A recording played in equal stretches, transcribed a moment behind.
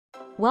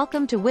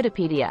Welcome to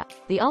Witapedia,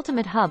 the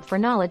ultimate hub for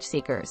knowledge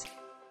seekers.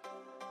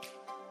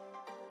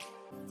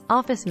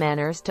 Office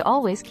manners to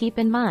always keep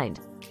in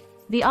mind.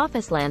 The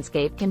office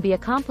landscape can be a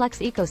complex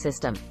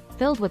ecosystem,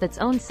 filled with its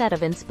own set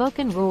of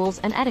unspoken rules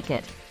and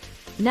etiquette.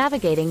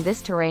 Navigating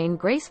this terrain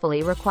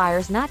gracefully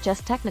requires not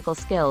just technical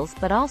skills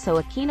but also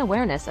a keen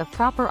awareness of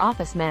proper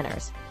office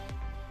manners.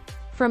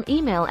 From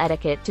email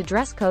etiquette to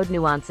dress code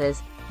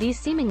nuances, these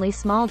seemingly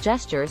small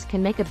gestures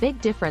can make a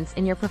big difference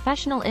in your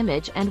professional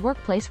image and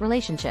workplace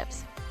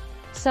relationships.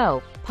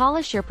 So,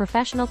 polish your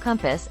professional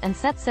compass and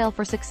set sail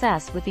for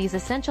success with these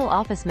essential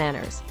office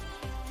manners.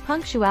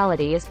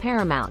 Punctuality is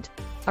paramount.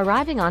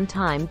 Arriving on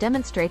time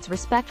demonstrates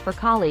respect for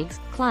colleagues,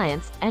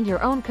 clients, and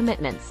your own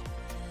commitments.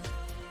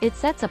 It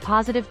sets a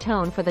positive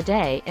tone for the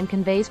day and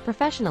conveys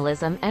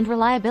professionalism and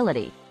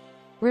reliability.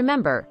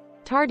 Remember,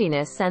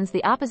 tardiness sends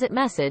the opposite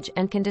message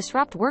and can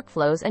disrupt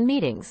workflows and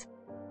meetings.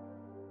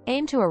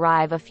 Aim to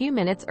arrive a few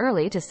minutes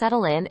early to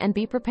settle in and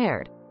be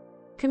prepared.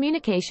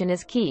 Communication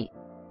is key.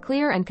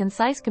 Clear and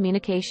concise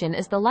communication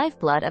is the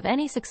lifeblood of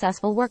any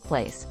successful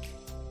workplace.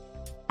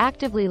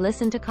 Actively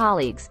listen to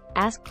colleagues,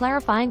 ask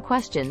clarifying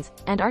questions,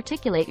 and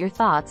articulate your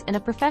thoughts in a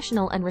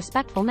professional and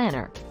respectful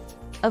manner.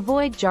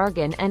 Avoid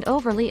jargon and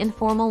overly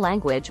informal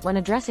language when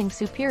addressing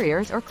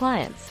superiors or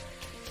clients.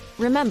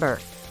 Remember,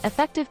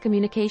 effective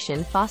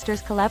communication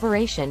fosters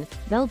collaboration,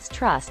 builds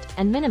trust,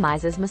 and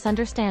minimizes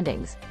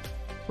misunderstandings.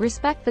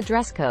 Respect the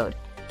dress code.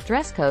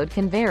 Dress code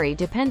can vary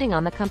depending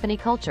on the company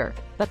culture,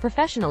 but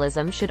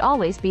professionalism should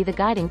always be the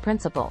guiding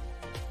principle.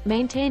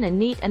 Maintain a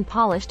neat and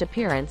polished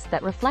appearance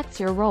that reflects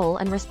your role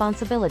and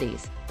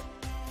responsibilities.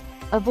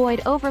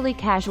 Avoid overly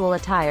casual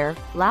attire,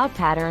 loud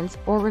patterns,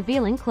 or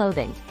revealing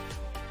clothing.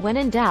 When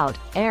in doubt,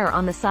 err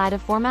on the side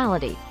of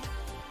formality.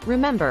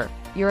 Remember,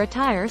 your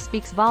attire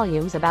speaks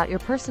volumes about your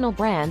personal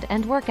brand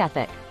and work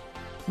ethic.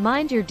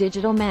 Mind your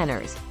digital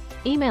manners.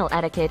 Email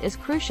etiquette is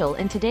crucial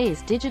in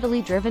today's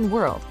digitally driven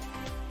world.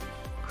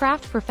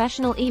 Craft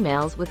professional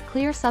emails with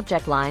clear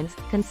subject lines,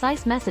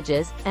 concise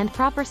messages, and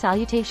proper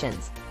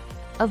salutations.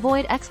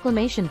 Avoid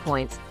exclamation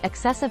points,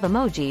 excessive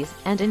emojis,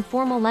 and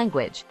informal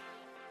language.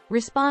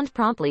 Respond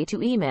promptly to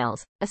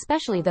emails,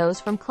 especially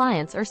those from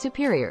clients or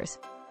superiors.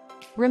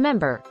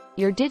 Remember,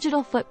 your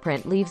digital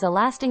footprint leaves a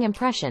lasting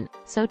impression,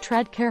 so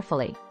tread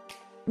carefully.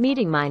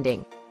 Meeting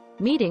minding.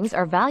 Meetings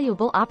are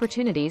valuable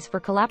opportunities for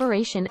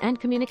collaboration and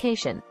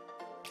communication.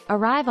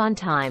 Arrive on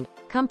time,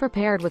 come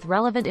prepared with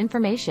relevant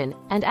information,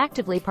 and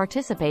actively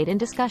participate in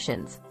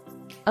discussions.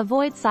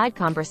 Avoid side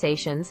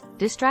conversations,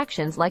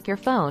 distractions like your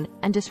phone,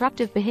 and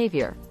disruptive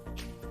behavior.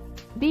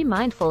 Be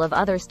mindful of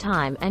others'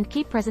 time and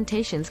keep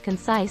presentations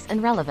concise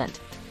and relevant.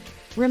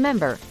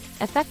 Remember,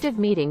 effective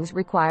meetings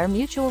require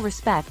mutual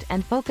respect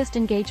and focused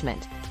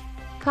engagement.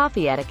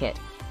 Coffee etiquette.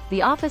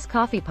 The office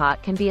coffee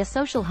pot can be a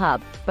social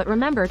hub, but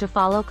remember to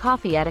follow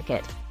coffee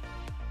etiquette.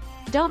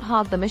 Don't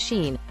hog the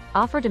machine.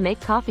 Offer to make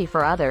coffee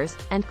for others,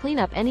 and clean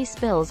up any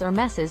spills or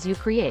messes you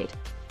create.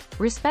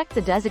 Respect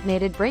the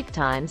designated break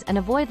times and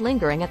avoid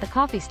lingering at the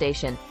coffee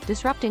station,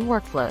 disrupting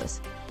workflows.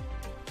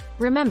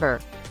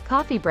 Remember,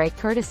 coffee break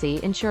courtesy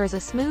ensures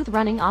a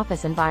smooth-running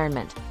office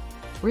environment.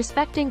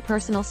 Respecting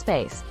personal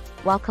space.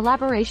 While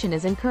collaboration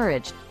is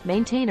encouraged,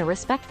 maintain a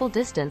respectful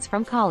distance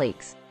from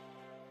colleagues.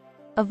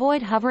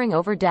 Avoid hovering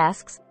over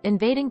desks,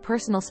 invading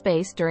personal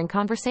space during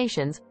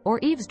conversations, or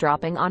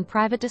eavesdropping on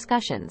private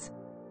discussions.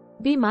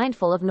 Be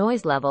mindful of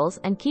noise levels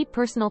and keep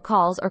personal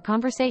calls or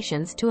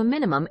conversations to a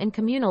minimum in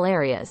communal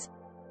areas.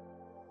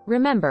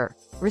 Remember,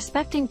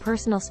 respecting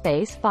personal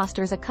space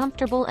fosters a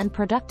comfortable and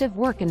productive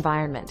work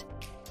environment.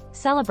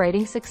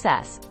 Celebrating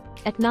success.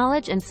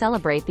 Acknowledge and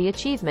celebrate the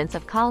achievements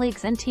of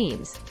colleagues and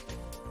teams.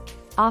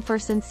 Offer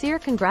sincere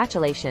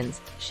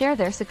congratulations, share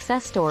their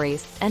success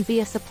stories, and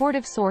be a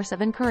supportive source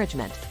of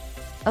encouragement.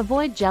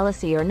 Avoid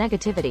jealousy or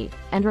negativity,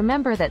 and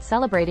remember that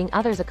celebrating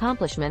others'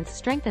 accomplishments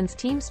strengthens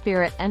team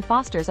spirit and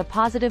fosters a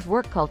positive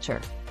work culture.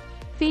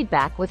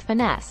 Feedback with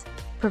finesse.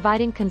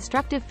 Providing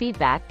constructive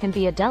feedback can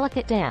be a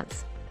delicate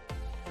dance.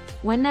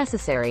 When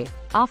necessary,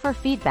 offer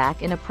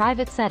feedback in a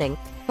private setting,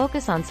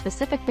 focus on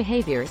specific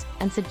behaviors,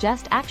 and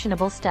suggest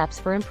actionable steps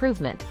for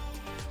improvement.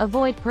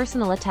 Avoid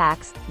personal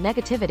attacks,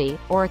 negativity,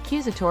 or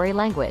accusatory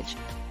language.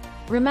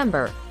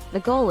 Remember,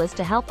 the goal is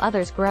to help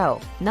others grow,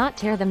 not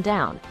tear them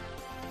down.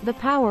 The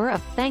power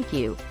of thank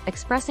you.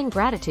 Expressing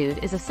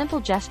gratitude is a simple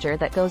gesture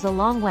that goes a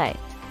long way.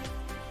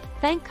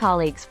 Thank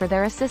colleagues for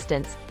their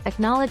assistance,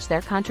 acknowledge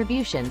their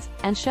contributions,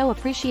 and show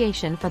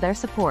appreciation for their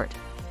support.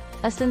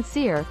 A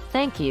sincere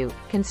thank you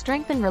can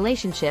strengthen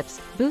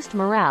relationships, boost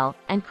morale,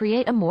 and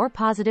create a more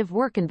positive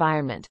work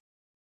environment.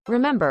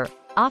 Remember,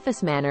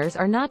 office manners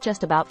are not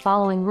just about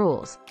following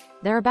rules.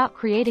 They're about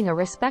creating a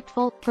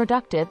respectful,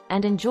 productive,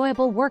 and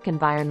enjoyable work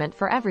environment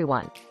for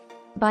everyone.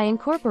 By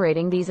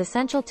incorporating these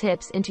essential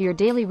tips into your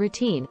daily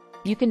routine,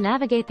 you can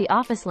navigate the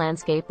office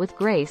landscape with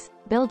grace,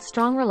 build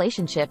strong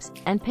relationships,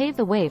 and pave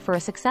the way for a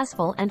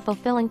successful and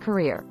fulfilling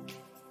career.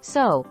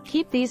 So,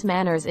 keep these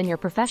manners in your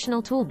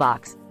professional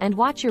toolbox, and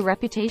watch your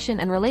reputation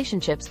and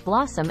relationships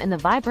blossom in the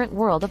vibrant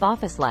world of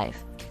office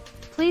life.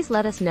 Please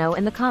let us know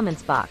in the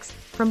comments box.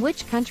 From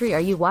which country are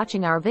you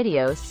watching our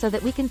videos so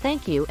that we can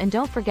thank you, and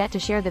don't forget to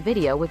share the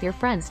video with your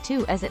friends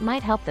too, as it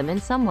might help them in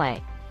some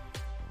way.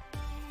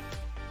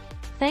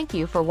 Thank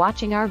you for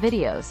watching our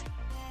videos.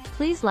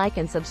 Please like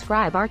and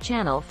subscribe our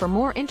channel for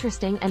more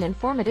interesting and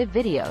informative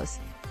videos.